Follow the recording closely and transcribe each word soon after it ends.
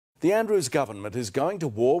The Andrews government is going to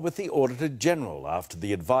war with the Auditor General after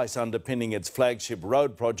the advice underpinning its flagship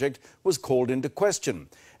road project was called into question,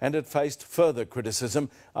 and it faced further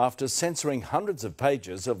criticism after censoring hundreds of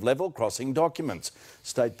pages of level crossing documents.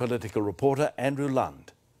 State political reporter Andrew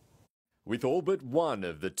Lund. With all but one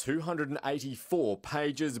of the 284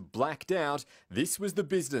 pages blacked out, this was the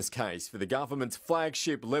business case for the government's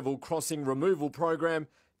flagship level crossing removal program,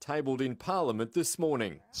 tabled in Parliament this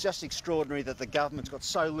morning. It's just extraordinary that the government's got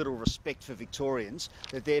so little respect for Victorians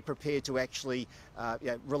that they're prepared to actually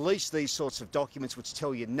release these sorts of documents which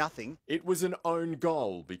tell you nothing. It was an own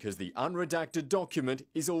goal because the unredacted document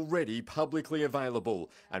is already publicly available,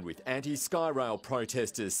 and with anti-Skyrail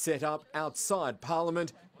protesters set up outside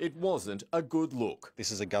Parliament, it wasn't a good look. This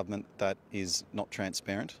is a government that is not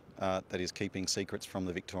transparent, that is keeping secrets from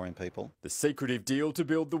the Victorian people. The secretive deal to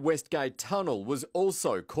build the Westgate Tunnel was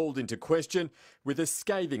also called into question, with a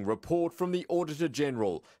scathing report from the Auditor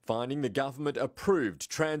General finding the government approved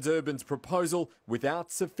Transurban's proposal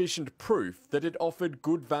without sufficient proof that it offered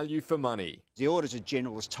good value for money. The Auditor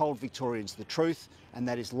General has told Victorians the truth, and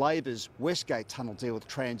that is Labor's Westgate Tunnel deal with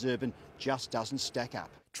Transurban just doesn't stack up.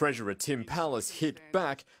 Treasurer Tim Pallas hit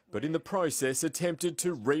back, but in the process attempted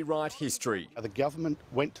to rewrite history. The government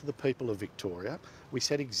went to the people of Victoria. We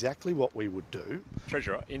said exactly what we would do.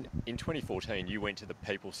 Treasurer, in 2014 you went to the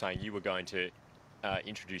people saying you were going to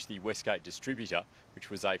introduce the Westgate Distributor, which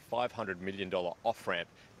was a $500 million off-ramp.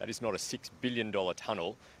 That is not a $6 billion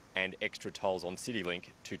tunnel and extra tolls on CityLink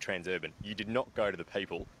to Transurban. You did not go to the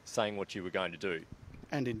people saying what you were going to do.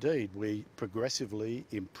 And indeed, we progressively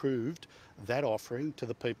improved that offering to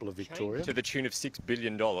the people of Victoria. To the tune of $6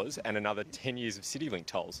 billion and another 10 years of CityLink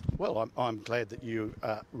tolls. Well, I'm glad that you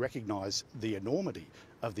recognise the enormity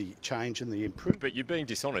of the change and the improvement. But you're being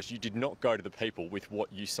dishonest. You did not go to the people with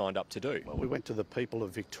what you signed up to do. Well, we went to the people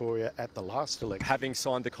of Victoria at the last election. Having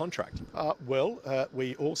signed the contract?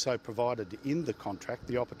 We also provided in the contract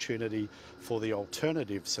the opportunity for the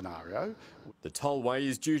alternative scenario. The tollway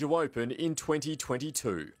is due to open in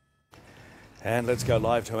 2022. And let's go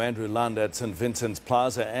live to Andrew Lund at St Vincent's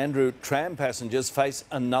Plaza. Andrew, tram passengers face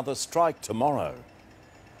another strike tomorrow.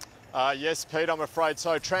 Yes, Pete, I'm afraid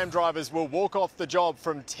so. Tram drivers will walk off the job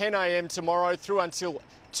from 10 a.m. tomorrow through until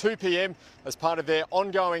 2 p.m. as part of their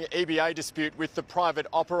ongoing EBA dispute with the private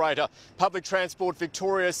operator. Public Transport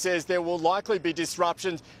Victoria says there will likely be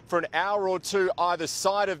disruptions for an hour or two either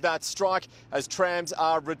side of that strike as trams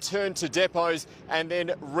are returned to depots and then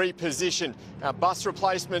repositioned. Now, bus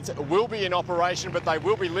replacements will be in operation, but they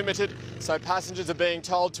will be limited, so passengers are being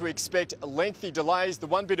told to expect lengthy delays. The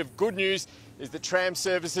one bit of good news is that tram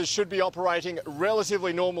services should be operating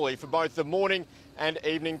relatively normally for both the morning and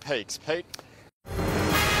evening peaks. Pete?